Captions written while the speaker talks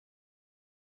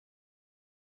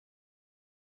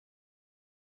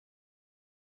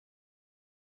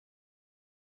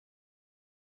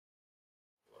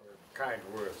kind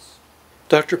words.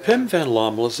 Dr. Pim van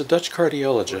Lommel is a Dutch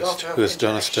cardiologist who has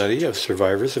done a study of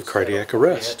survivors of cardiac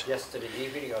arrest.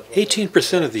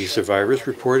 18% of these survivors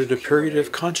reported a period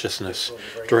of consciousness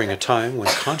during a time when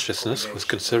consciousness was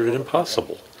considered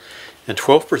impossible, and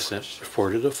 12%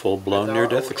 reported a full-blown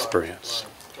near-death experience.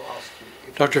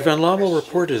 Dr. van Lommel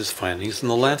reported his findings in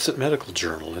the Lancet Medical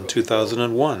Journal in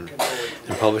 2001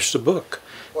 and published a book,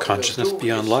 Consciousness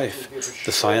Beyond Life,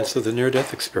 The Science of the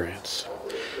Near-Death Experience.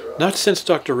 Not since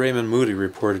Dr. Raymond Moody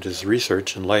reported his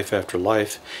research in Life After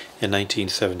Life in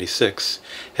 1976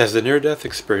 has the near-death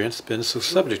experience been so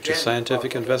subject to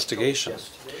scientific investigation.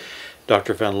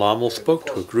 Dr. van Lommel spoke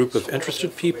to a group of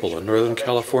interested people in Northern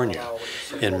California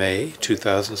in May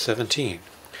 2017.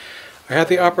 I had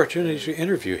the opportunity to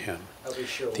interview him.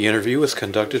 The interview was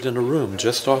conducted in a room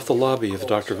just off the lobby of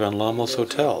Dr. van Lommel's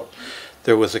hotel.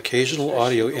 There was occasional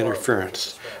audio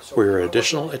interference, where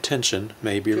additional attention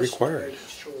may be required.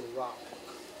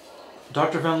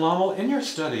 Dr. van Lommel, in your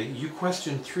study, you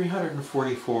questioned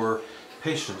 344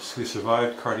 patients who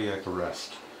survived cardiac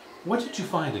arrest. What did you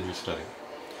find in your study?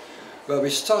 Well, we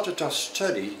started our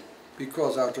study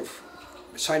because out of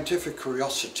scientific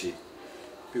curiosity,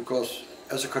 because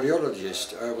as a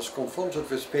cardiologist I was confronted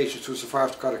with patients who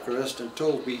survived cardiac arrest and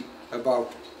told me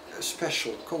about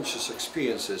special conscious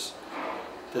experiences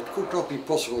that could not be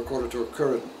possible according to our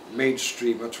current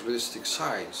mainstream materialistic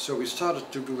science. So we started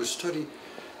to do a study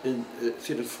in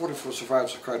 344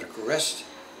 survivors of cardiac arrest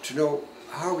to know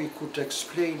how we could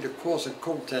explain the cause and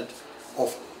content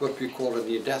of what we call a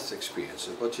near-death experience,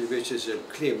 which is a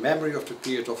clear memory of the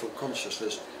period of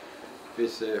unconsciousness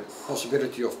with the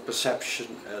possibility of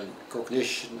perception and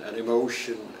cognition and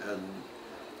emotion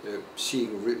and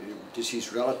seeing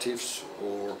deceased relatives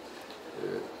or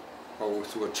go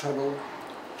through a tunnel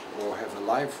or have a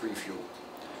live review.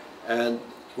 And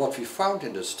what we found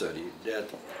in the study that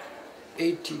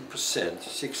 18%,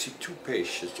 62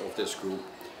 patients of this group,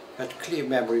 had clear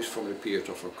memories from the period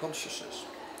of unconsciousness.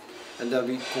 And then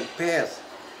we compared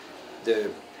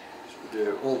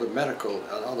all the medical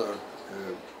and other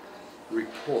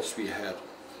reports we had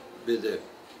with the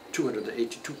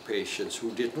 282 patients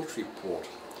who did not report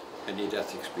a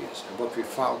near-death experience. And what we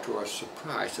found to our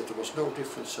surprise, that there was no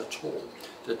difference at all.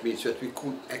 That means that we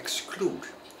could exclude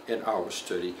in our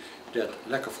study that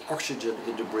lack of oxygen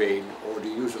in the brain or the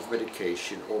use of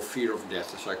medication or fear of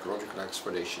death, a psychological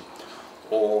explanation,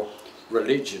 or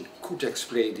religion could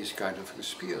explain these kind of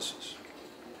experiences.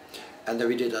 And then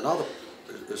we did another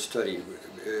study,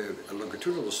 a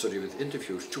longitudinal study with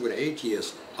interviews 2 and 8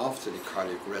 years after the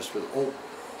cardiac arrest with all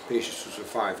patients who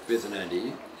survived with an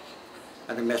NE,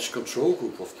 and a matched control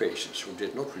group of patients who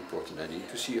did not report an NE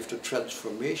to see if the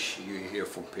transformation you hear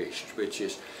from patients, which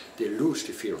is they lose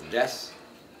the fear of death,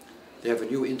 they have a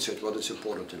new insight what is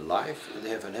important in life, and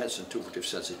they have enhanced intuitive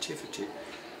sensitivity.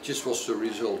 This was the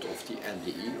result of the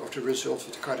NDE or the result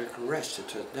of the cardiac arrest.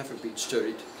 It had never been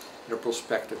studied in a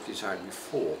prospective design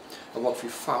before. And what we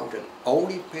found that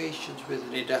only patients with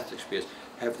a near-death experience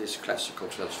have this classical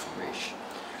transformation.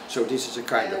 So this is a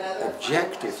kind of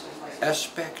objective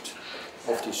aspect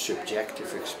of the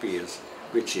subjective experience,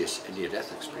 which is a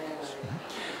near-death experience.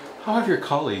 How have your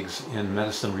colleagues in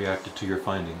medicine reacted to your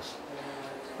findings?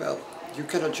 Well, you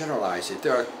cannot generalize it.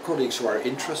 There are colleagues who are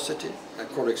interested in, and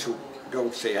colleagues who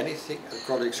don't say anything, and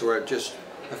colleagues who are just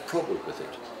have problem with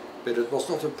it. But it was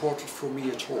not important for me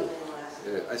at all.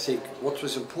 I think what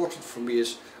was important for me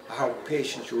is how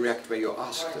patients react when you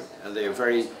ask them, and they are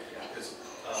very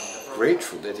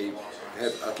grateful that they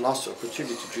have at last the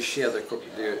opportunity to share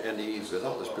their NEs with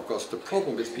others, because the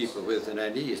problem with people with an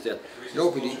NE is that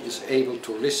nobody is able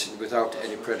to listen without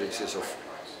any prejudices of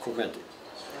commenting,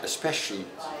 especially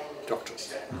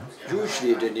doctors.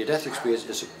 Usually the near-death experience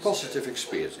is a positive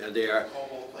experience and they are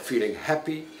feeling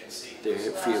happy, they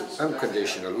feel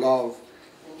unconditional love,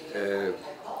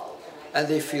 and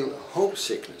they feel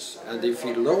homesickness, and they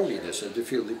feel loneliness, and they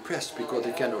feel depressed because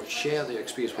they cannot share their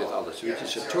experience with others, which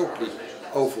is a totally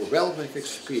overwhelming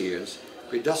experience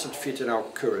which doesn't fit in our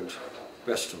current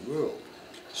Western world.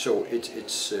 So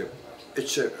it's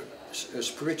a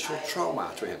spiritual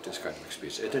trauma to have this kind of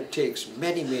experience, and it takes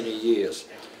many years,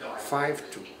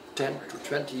 5 to 10 to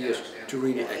 20 years, to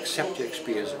really accept the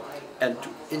experience and to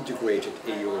integrate it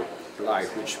in your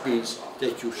life, which means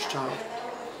that you start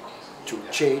to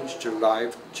change the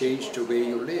life, change the way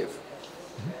you live.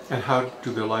 And how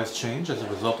do their lives change as a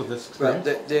result of this experience?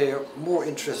 Well, they are more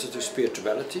interested in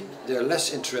spirituality, they are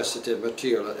less interested in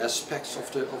material aspects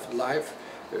of life.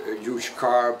 A huge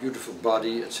car, beautiful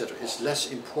body, etc. is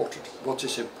less important. What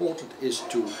is important is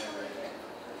to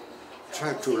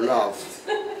try to love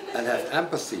and have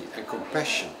empathy and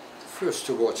compassion first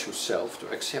towards yourself, to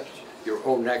accept your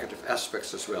own negative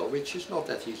aspects as well, which is not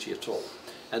that easy at all.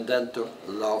 And then to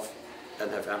love and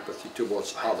have empathy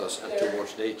towards others and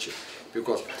towards nature,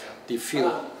 because they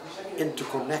feel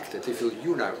interconnected, they feel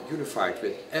unified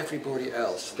with everybody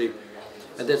else.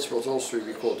 And that's what also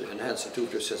we call the enhanced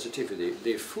intuitive sensitivity.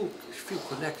 They feel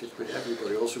connected with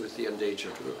everybody, also with the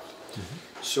endangered world.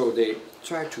 Mm-hmm. So they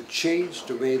try to change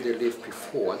the way they lived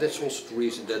before. And that's also the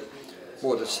reason that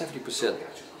more than 70%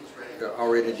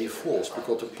 are in a divorce,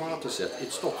 because the partner said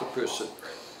it's not the person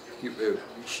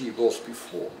she was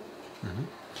before. Mm-hmm.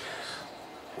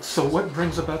 So what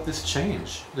brings about this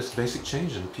change, this basic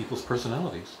change in people's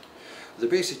personalities? The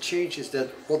basic change is that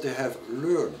what they have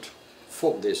learned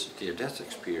from this near-death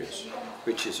experience,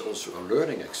 which is also a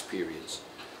learning experience,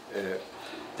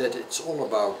 that it's all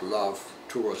about love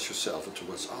towards yourself and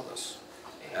towards others.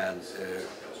 And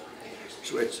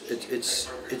so it's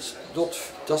not,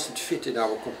 doesn't fit in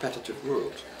our competitive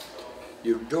world.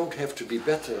 You don't have to be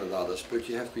better than others, but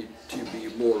you have to be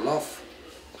more love,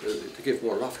 to give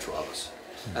more love to others.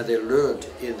 And they learned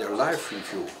in their life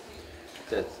review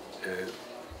that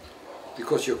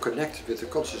because you're connected with the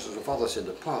consciousness of others in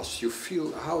the past, you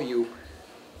feel how you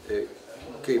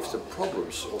gave them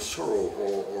problems or sorrow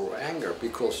or anger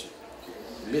because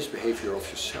misbehavior of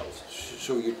yourself.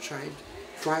 So you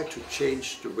try to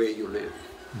change the way you live.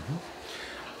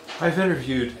 Mm-hmm. I've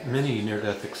interviewed many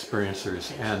near-death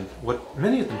experiencers, and what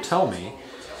many of them tell me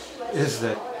is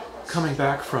that coming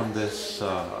back from this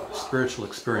spiritual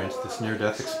experience, this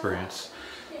near-death experience,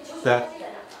 that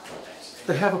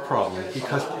they have a problem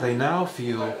because they now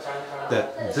feel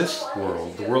that this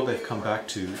world, the world they've come back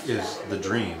to, is the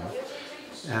dream,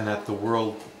 and that the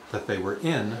world that they were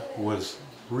in was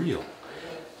real.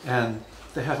 And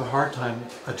they have a hard time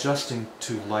adjusting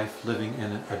to life living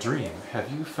in a dream.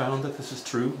 Have you found that this is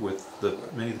true with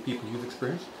many of the people you've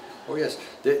experienced? Oh yes,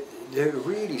 they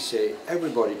really say,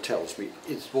 everybody tells me,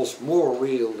 it was more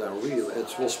real than real,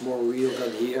 it was more real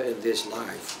than here in this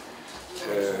life.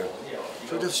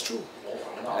 So that's true.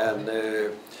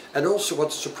 And also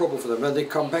what's the problem for them, when they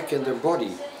come back in their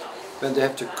body, when they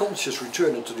have the conscious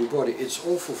return into the body, it's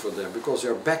awful for them, because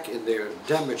they're back in their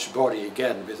damaged body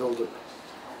again with all the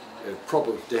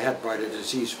problems they had by the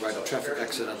disease, by the traffic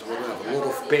accident, whatever, a lot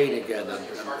of pain again and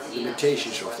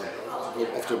limitations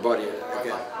of the body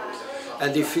again.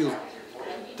 And they feel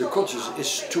the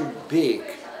consciousness is too big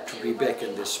to be back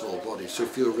in this small body, so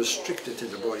feel restricted in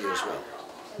the body as well.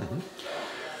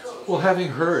 Mm-hmm. Well, having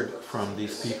heard from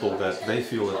these people that they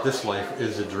feel that this life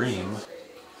is a dream,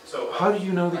 how do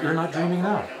you know that you're not dreaming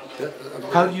now?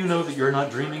 How do you know that you're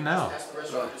not dreaming now?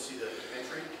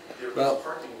 Well,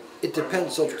 it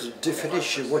depends on the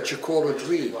definition, what you call a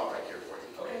dream.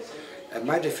 And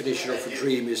my definition of a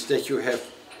dream is that you have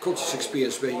conscious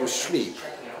experience when you sleep.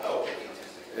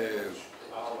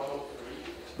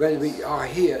 When we are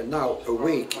here now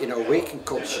awake, in our waking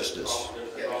consciousness,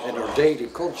 in our daily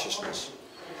consciousness,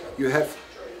 you have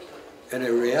in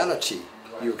a reality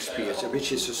you experience,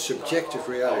 which is a subjective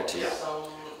reality,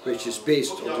 which is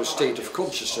based on the state of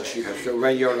consciousness you have. So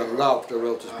when you're in love, the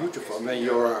world is beautiful. When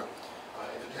you're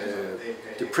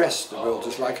depressed, the world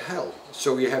is like hell.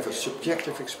 So you have a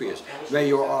subjective experience. When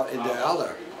you are in the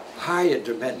other, higher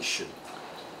dimension,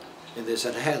 in this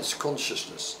enhanced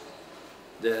consciousness,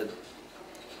 then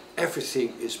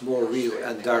everything is more real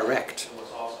and direct,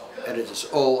 and it is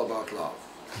all about love.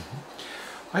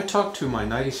 I talked to my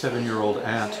 97-year-old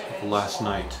aunt last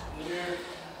night,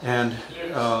 and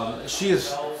she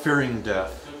is fearing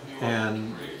death,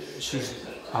 and she's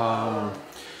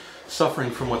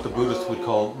suffering from what the Buddhists would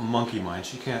call monkey mind.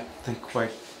 She can't think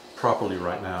quite properly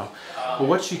right now. But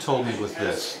what she told me was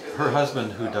this: her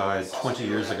husband, who died 20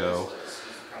 years ago,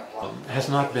 has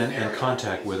not been in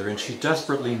contact with her, and she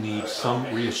desperately needs some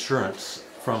reassurance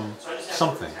from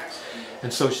something.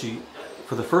 And so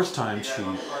for the first time, she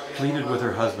pleaded with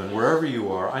her husband, "Wherever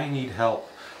you are, I need help.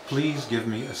 Please give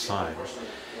me a sign."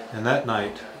 And that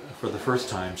night, for the first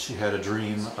time, she had a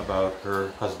dream about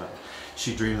her husband.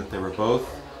 She dreamed that they were both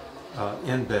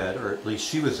in bed, or at least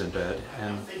she was in bed,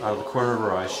 and out of the corner of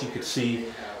her eye she could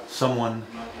see someone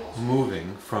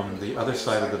moving from the other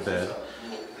side of the bed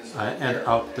and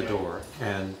out the door.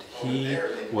 And he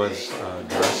was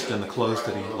dressed in the clothes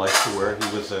that he liked to wear.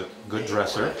 He was a good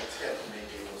dresser.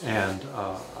 And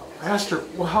I asked her,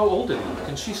 "Well, how old is he?"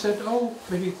 And she said, "Oh,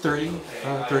 maybe 30,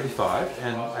 35.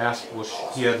 And I asked, "Well,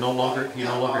 he no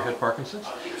longer had Parkinson's?"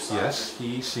 Yes,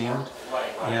 he seemed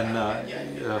in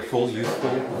full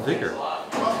youthful vigor.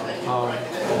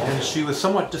 And she was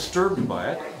somewhat disturbed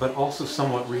by it, but also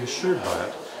somewhat reassured by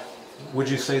it. Would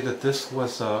you say that this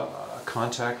was a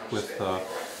contact with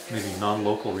maybe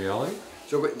non-local reality?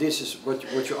 So this is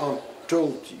what your aunt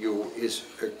told you is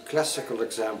a classical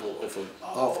example of an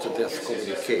after-death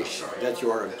communication, that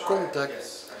you are in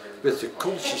contact with the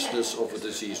consciousness of a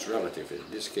deceased relative, in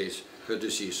this case her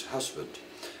deceased husband.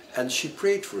 And she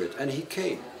prayed for it, and he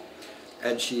came.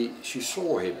 And she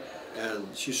saw him, and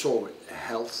she saw him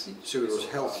healthy, so he was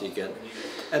healthy again.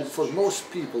 And for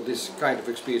most people this kind of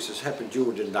experiences happen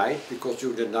during the night, because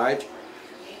during the night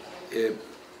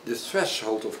the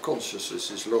threshold of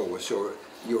consciousness is lower, so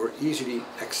you're easily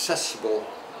accessible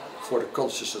for the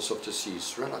consciousness of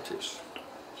deceased relatives.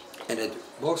 And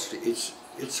mostly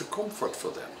it's a comfort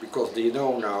for them, because they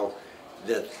know now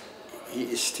that he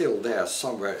is still there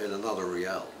somewhere in another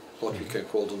realm, what we can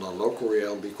call the non-local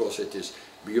realm, because it is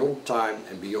beyond time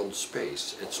and beyond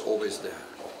space. It's always there.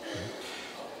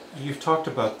 You've talked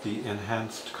about the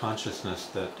enhanced consciousness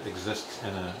that exists in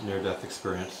a near-death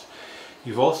experience.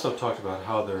 You've also talked about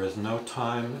how there is no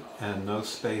time and no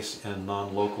space in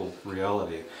non-local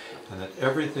reality, and that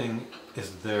everything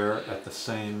is there at the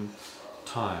same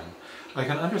time. I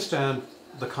can understand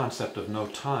the concept of no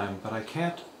time, but I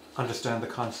can't understand the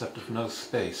concept of no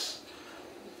space.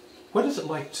 What is it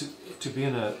like to be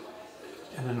in an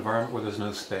environment where there's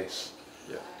no space?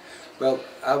 Yeah. Well,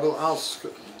 I will ask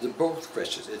both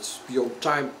questions. It's beyond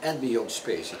time and beyond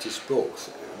space. It is both,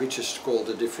 which is called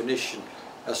the definition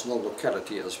as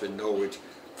non-locality as we know it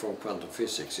from quantum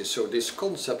physics. So this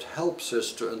concept helps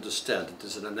us to understand. It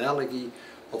is an analogy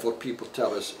of what people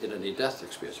tell us in a near-death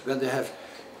experience. When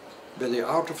they're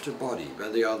out of the body,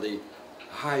 when they are in the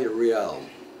higher realm,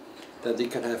 then they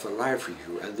can have a life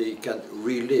review and they can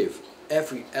relive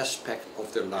every aspect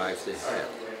of their life they had.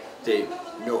 They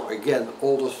know again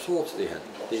all the thoughts they had.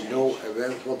 They know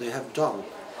what they have done.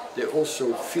 They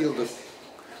also feel the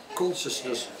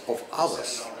consciousness of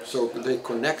others, so they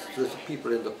connect with the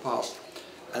people in the past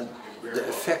and the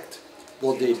effect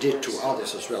what they did to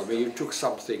others as well. When you took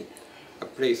something, a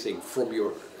plaything from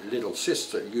your little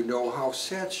sister, you know how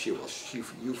sad she was. You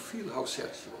feel how sad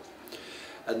she was.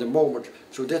 And the moment,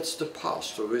 so that's the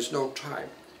past, so there is no time.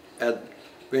 And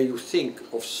when you think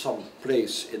of some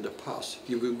place in the past,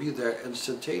 you will be there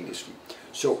instantaneously.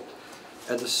 So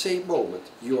at the same moment,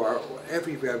 you are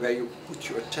everywhere where you put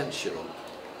your attention on,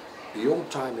 beyond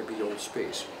time and beyond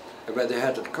space. And when they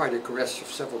had a cardiac arrest of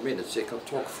several minutes, they can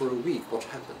talk for a week what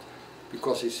happened.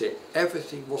 Because they say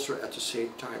everything was there at the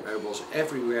same time, and was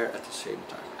everywhere at the same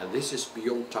time. And this is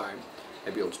beyond time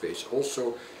and beyond space.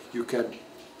 Also, you can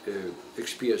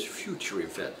experience future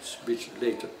events, which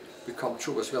later become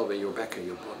true as well when you're back in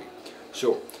your body.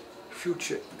 So,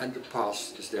 future and the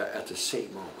past is there at the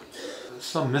same moment.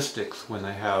 Some mystics, when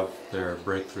they have their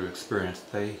breakthrough experience,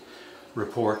 they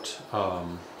report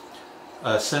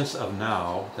a sense of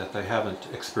now that they haven't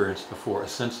experienced before, a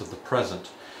sense of the present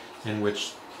in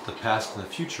which the past and the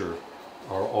future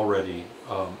are already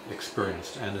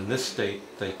experienced. And in this state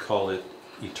they call it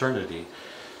eternity.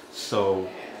 So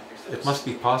it must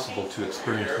be possible to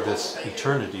experience this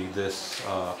eternity, this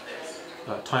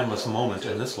timeless moment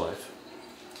in this life.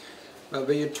 Well,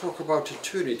 when you talk about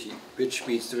eternity, which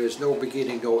means there is no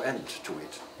beginning, no end to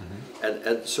it.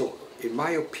 And so, in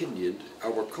my opinion,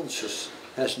 our consciousness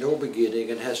has no beginning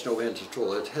and has no end at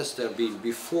all. It has there been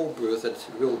before birth and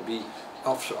it will be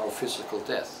after our physical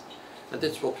death. And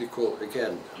that's what we call,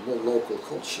 again, non-local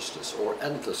consciousness or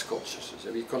endless consciousness.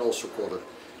 And we can also call it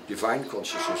divine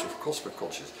consciousness or cosmic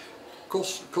consciousness.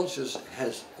 Consciousness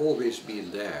has always been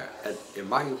there, and in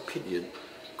my opinion,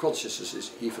 consciousness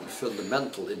is even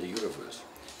fundamental in the universe.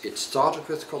 It started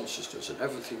with consciousness, and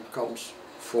everything comes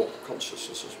from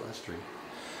consciousness as well. Mystery.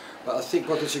 But I think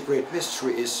what is a great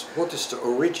mystery is what is the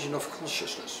origin of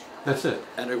consciousness. That's it.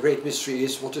 And a great mystery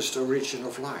is what is the origin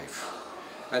of life.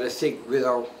 And I think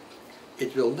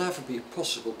it will never be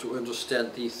possible to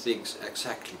understand these things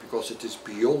exactly, because it is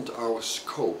beyond our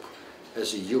scope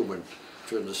as a human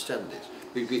to understand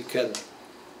it. We can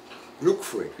look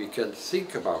for it, we can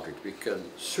think about it, we can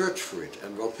search for it.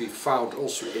 And what we found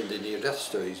also in the near-death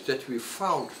studies, that we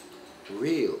found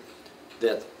real,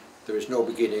 that there is no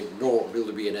beginning nor will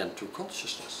there be an end to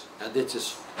consciousness. And this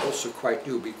is also quite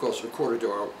new, because according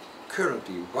to our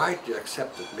currently widely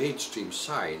accepted mainstream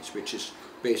science, which is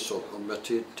based on a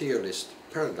materialist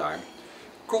paradigm,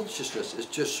 consciousness is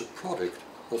just a product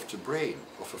of the brain,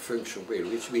 of a functional brain,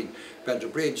 which means when the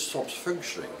brain stops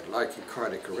functioning, like in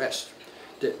cardiac arrest,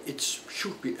 that it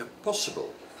should be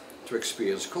impossible to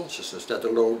experience consciousness, let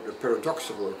alone the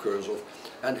paradoxical occurrence of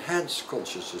enhanced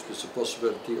consciousness with the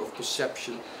possibility of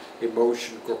perception,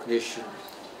 emotion, cognition,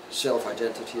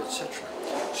 self-identity, etc.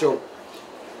 So,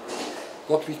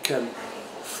 what we can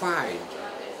find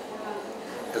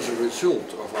as a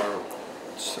result of our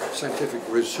scientific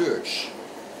research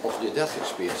of near-death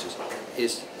experiences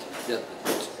is that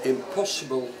it's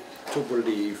impossible to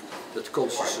believe that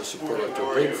consciousness is a product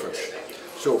of brain function.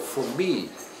 So for me,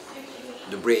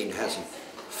 the brain has a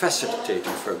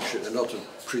facilitating function and not a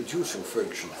producing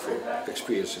function for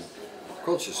experiencing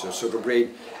consciousness. So the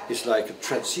brain is like a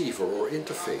transceiver or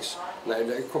interface,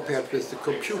 like compared with the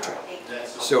computer.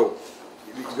 So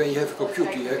when you have a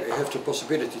computer, you have the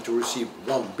possibility to receive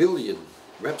 1 billion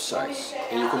websites,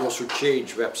 and you can also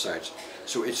change websites.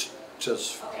 So it's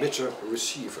transmitter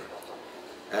receiver,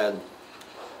 and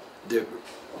the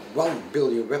 1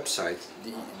 billion websites,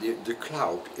 the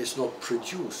cloud is not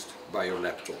produced by your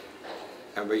laptop,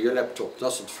 and when your laptop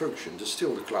doesn't function,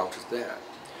 still the cloud is there.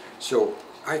 So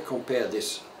I compare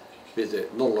this with the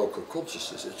non-local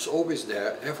consciousness. It's always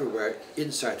there, everywhere,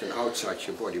 inside and outside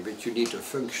your body, but you need a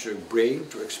functioning brain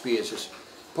to experience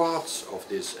parts of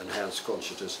this enhanced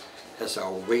consciousness as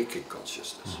our waking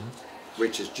consciousness,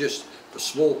 which is just a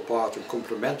small part, a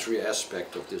complementary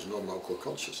aspect of this non-local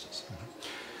consciousness.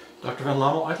 Dr. van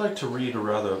Lommel, I'd like to read a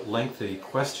rather lengthy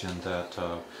question that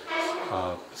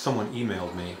someone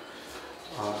emailed me.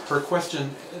 Her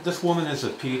question, this woman is a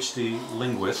PhD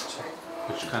linguist,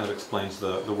 which kind of explains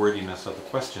the wordiness of the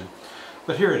question,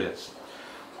 but here it is.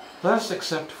 Let us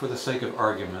accept for the sake of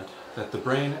argument that the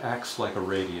brain acts like a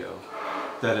radio,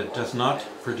 that it does not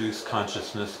produce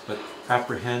consciousness but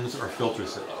apprehends or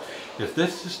filters it. If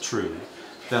this is true,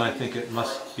 then I think it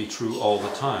must be true all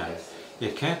the time.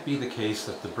 It can't be the case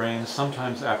that the brain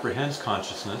sometimes apprehends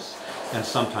consciousness and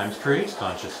sometimes creates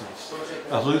consciousness.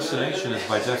 A hallucination is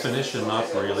by definition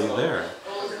not really there.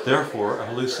 Therefore, a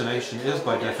hallucination is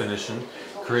by definition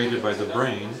created by the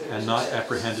brain and not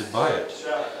apprehended by it.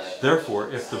 Therefore,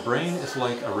 if the brain is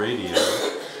like a radio,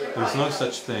 there's no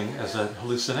such thing as a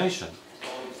hallucination.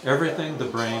 Everything the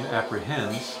brain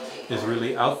apprehends is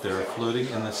really out there floating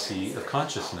in the sea of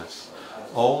consciousness.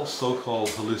 All so-called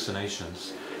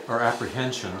hallucinations are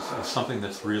apprehensions of something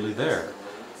that's really there.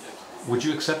 Would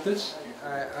you accept this?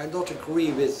 I don't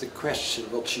agree with the question,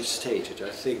 what she stated. I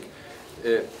think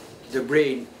the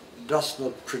brain does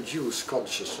not produce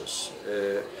consciousness,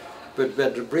 but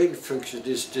when the brain function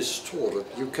is distorted,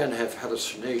 you can have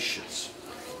hallucinations.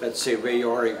 Let's say when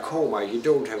you are in coma, you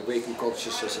don't have waking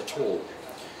consciousness at all.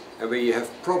 And when you have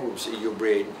problems in your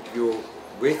brain, your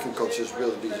waking consciousness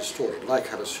will be distorted, like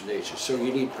hallucinations. So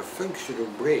you need a functional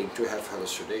brain to have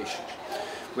hallucinations.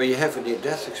 When you have a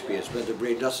near-death experience, when the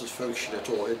brain doesn't function at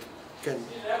all, it can,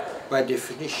 by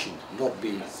definition, not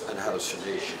be an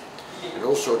hallucination. And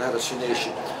also an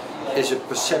hallucination is a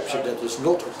perception that is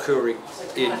not occurring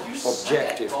in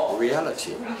objective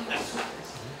reality.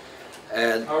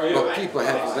 And what people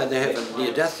have when they have a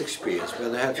near-death experience,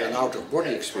 when they have an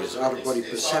out-of-body experience, out-of-body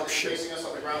perception,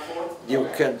 you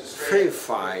can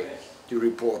verify the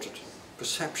reported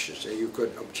perceptions, and you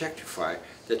can objectify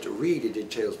that really they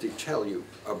tell you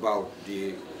about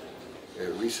the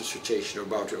resuscitation,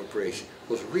 about the operation,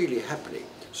 what's really happening.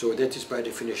 So that is by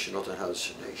definition not a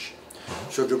hallucination.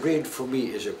 So the brain for me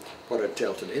is what I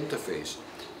tell an interface.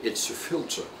 It's a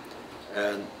filter,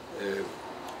 and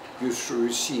you should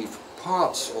receive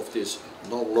parts of this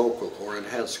non-local or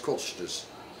enhanced consciousness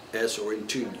as or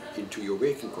into your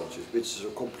waking consciousness, which is a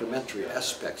complementary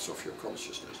aspects of your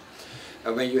consciousness.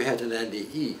 And when you had an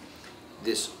NDE,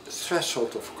 this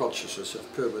threshold of consciousness has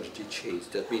permanently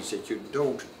changed. That means that you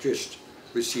don't just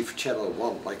receive channel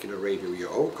 1 like in a radio,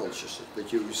 your own consciousness,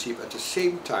 but you receive at the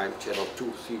same time channel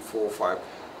 2, 3, 4, 5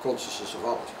 consciousness of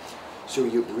others. So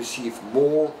you receive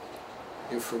more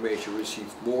information,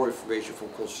 from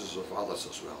consciousness of others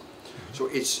as well. So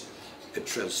it's a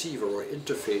transceiver or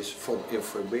interface from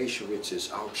information which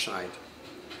is outside,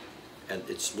 and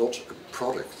it's not a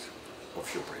product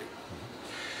of your brain.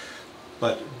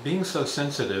 But being so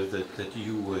sensitive that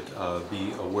you would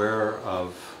be aware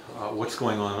of what's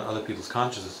going on in other people's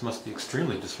consciousness must be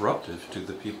extremely disruptive to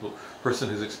the person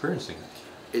who's experiencing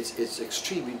it. It's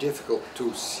extremely difficult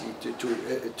to see,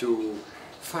 to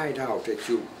find out that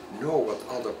you know what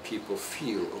other people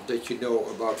feel, or that you know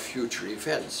about future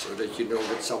events, or that you know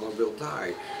that someone will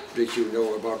die, that you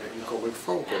know about an incoming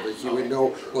phone call, that you will know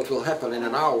what will happen in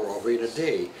an hour or in a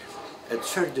day.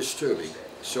 It's very disturbing.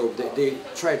 So they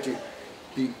try to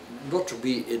not to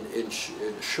be in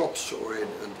shops or in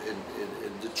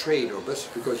the train or bus,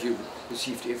 because you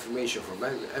receive the information from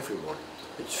everyone.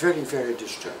 It's very, very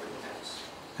disturbing.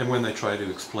 And when they try to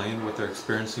explain what they're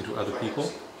experiencing to other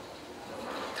people?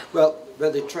 Well,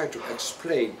 when they try to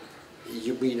explain,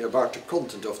 you mean about the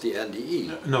content of the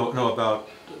NDE? No, about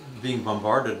being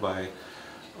bombarded by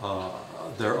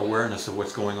their awareness of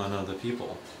what's going on in other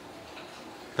people.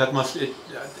 That must,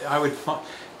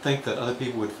 think that other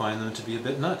people would find them to be a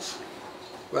bit nuts.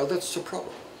 Well, that's the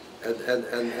problem.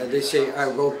 And they say, I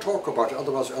won't talk about it,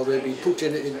 otherwise I will be put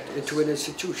into an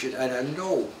institution. And I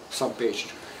know some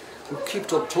patients who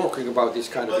keep on talking about these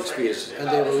kind of experiences, and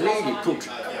they were really put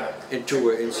into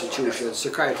an institution, and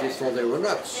psychiatrists thought they were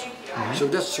nuts. Mm-hmm. So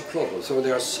that's the problem. So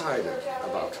they are silent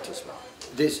about it as well.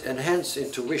 This enhanced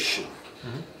intuition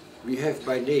we have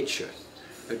by nature.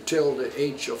 Until the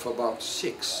age of about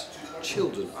 6,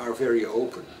 children are very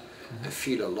open and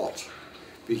feel a lot.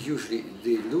 But usually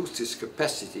they lose this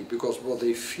capacity because what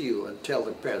they feel and tell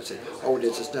their parents, say, oh,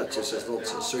 this is nuts, this is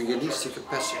nonsense. So you lose the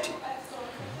capacity.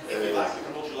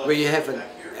 When you have an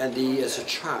NDE as a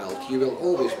child, you will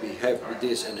always have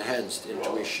this enhanced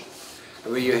intuition.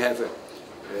 And when you have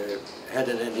had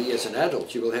an NDE as an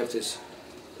adult, you will have this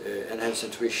enhanced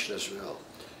intuition as well.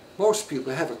 Most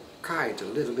people have a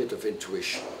little bit of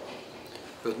intuition,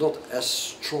 but not as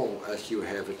strong as you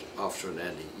have it after an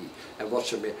NDE. And what's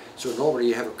so normally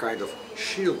you have a kind of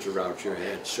shield around your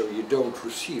head, so you don't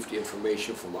receive the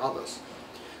information from others.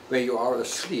 When you are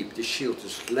asleep, the shield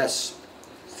is less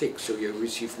thick, so you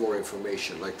receive more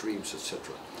information, like dreams,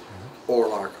 etc. Or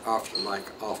like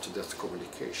after-death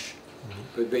communication.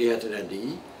 But when you had an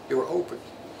NDE, you're open.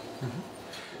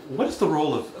 What is the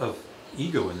role of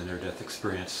ego in the near-death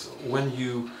experience? When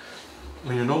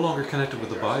you're no longer connected with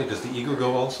the body, does the ego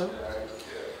go also?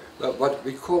 Well, what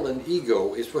we call an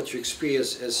ego is what you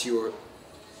experience as your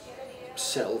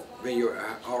self when you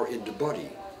are in the body.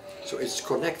 So it's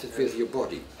connected with your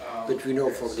body. But we know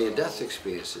from near-death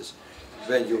experiences,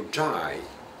 when you die,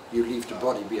 you leave the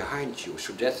body behind you.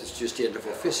 So death is just the end of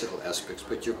our physical aspects,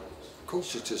 but your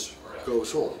consciousness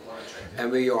goes on.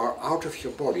 And when you are out of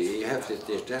your body and you have this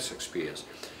near-death experience,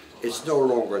 it's no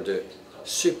longer the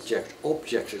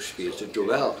subject-object experience, the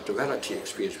duality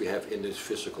experience we have in this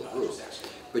physical world,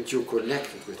 but you're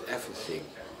connected with everything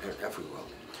and everyone.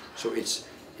 So it's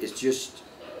just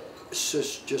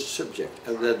subject,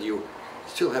 and then you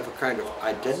still have a kind of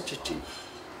identity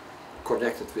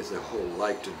connected with the whole,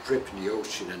 like the drip in the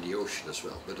ocean and the ocean as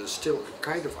well. But there's still a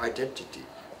kind of identity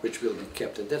which will be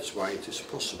kept, and that's why it is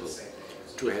possible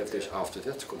to have this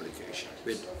after-death communication.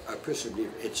 But I personally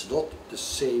believe it's not the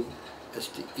same as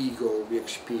the ego we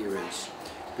experience,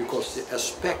 because the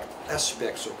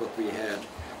aspects of what we had,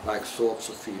 like thoughts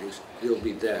or feelings, will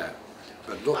be there,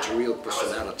 but not the real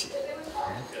personality.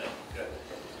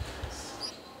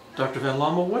 Dr. van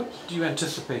Lommel, what do you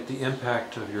anticipate the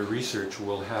impact of your research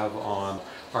will have on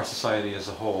our society as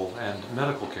a whole and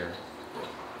medical care?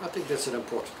 I think that's an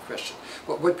important question.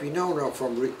 But what we know now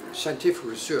from scientific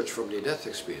research from near-death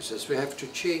experiences, we have to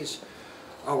change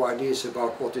our ideas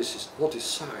about what is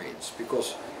science,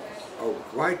 because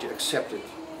a widely accepted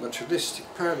materialistic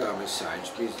paradigm in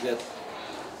science means that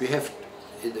we have,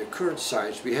 in the current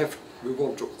science, we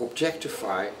want to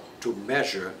objectify, to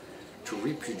measure, to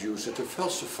reproduce, and to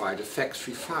falsify the facts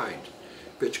we find.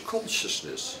 But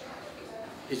consciousness,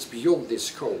 it's beyond this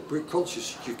scope. With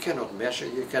consciousness, you cannot measure,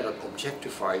 you cannot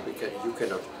objectify, you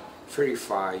cannot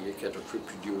verify, you cannot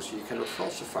reproduce, you cannot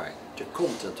falsify the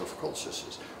content of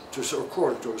consciousness. So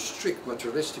according to a strict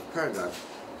materialistic paradigm,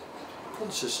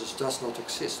 consciousness does not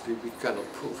exist, we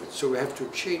cannot prove it. So we have to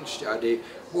change the idea,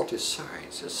 what is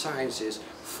science? And science is,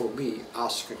 for me,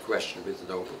 ask a question with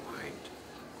an open mind.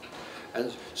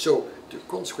 And so the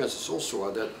consequences also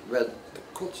are that when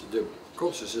the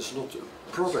consciousness is not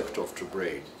a product of the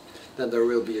brain, then there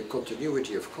will be a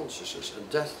continuity of consciousness, and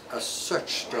death as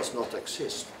such does not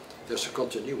exist. There's a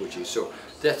continuity, so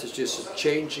death is just a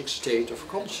changing state of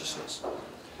consciousness.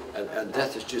 And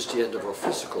death is just the end of our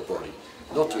physical body,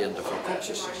 not the end of our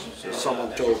consciousness. So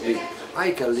someone told me,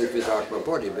 I can live without my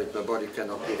body, but my body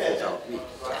cannot live without me.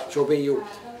 So when you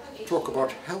talk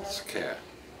about health care,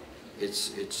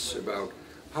 it's about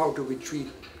how do we treat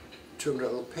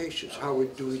terminal patients, how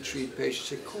do we treat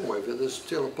patients in coma, if there's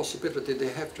still a possibility they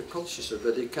have the consciousness,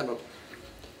 but they cannot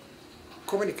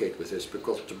communicate with this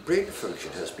because the brain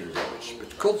function has been damaged,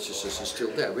 but consciousness is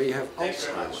still there. When you have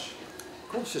Alzheimer's,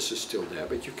 consciousness is still there,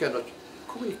 but you cannot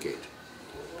communicate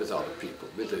with other people.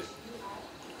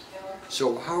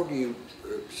 So how do you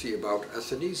see about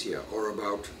euthanasia or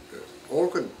about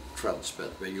organ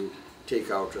transplant, where you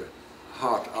take out a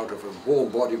heart out of a warm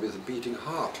body with a beating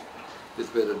heart,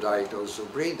 with a diagnosis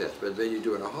of brain death? But when you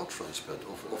do a heart transplant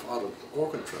of other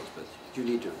organ transplant, you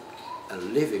need a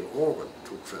living organ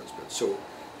to transplant. So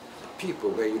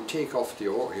people where you take off the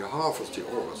organ, you harvest the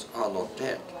organs, are not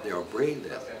dead, they are brain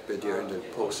dead, but they are in the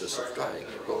process of dying.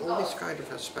 Well, all these kind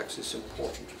of aspects is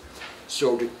important.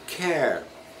 So the care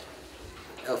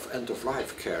of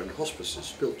end-of-life care in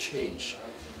hospices will change,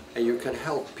 and you can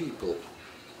help people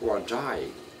who are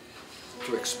dying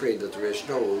to explain that there is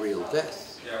no real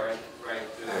death.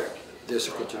 There's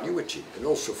a continuity, and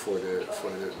also for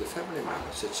the family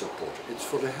members it's important. It's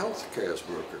for the healthcare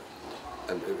worker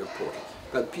important.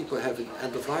 When people have an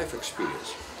end-of-life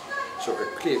experience, so a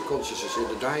clear consciousness in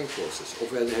the dying process, or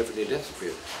when they have an death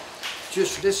experience,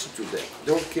 just listen to them.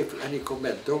 Don't give any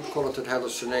comment. Don't call it a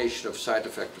hallucination of side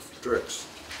effect of drugs,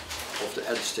 of the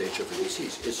end stage of a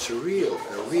disease. It's a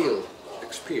real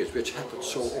experience which happens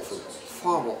so often,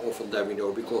 far more often than we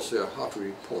know, because they are hard to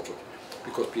report it,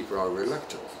 because people are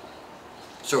reluctant.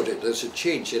 So there's a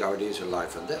change in our days of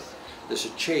life and death. There's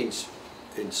a change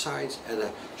in science, and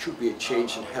there should be a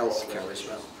change in healthcare as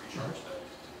well.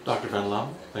 Dr. van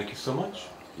Lommel, thank you so much.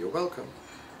 You're welcome.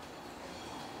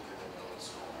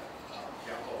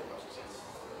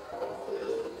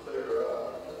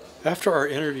 After our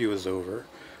interview was over,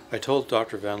 I told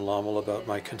Dr. van Lommel about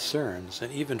my concerns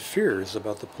and even fears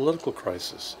about the political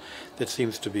crisis that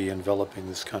seems to be enveloping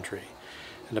this country,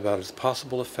 and about its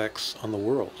possible effects on the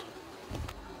world.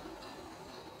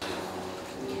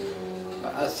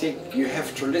 I think you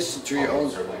have to listen to your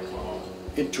own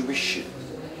intuition.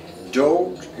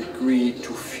 Don't agree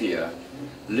to fear.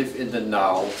 Live in the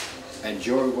now.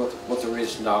 Enjoy what there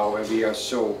is now, and we are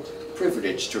so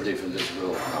privileged to live in this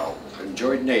world now.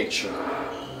 Enjoy nature,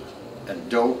 and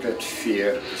don't let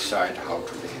fear decide how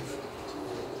to live.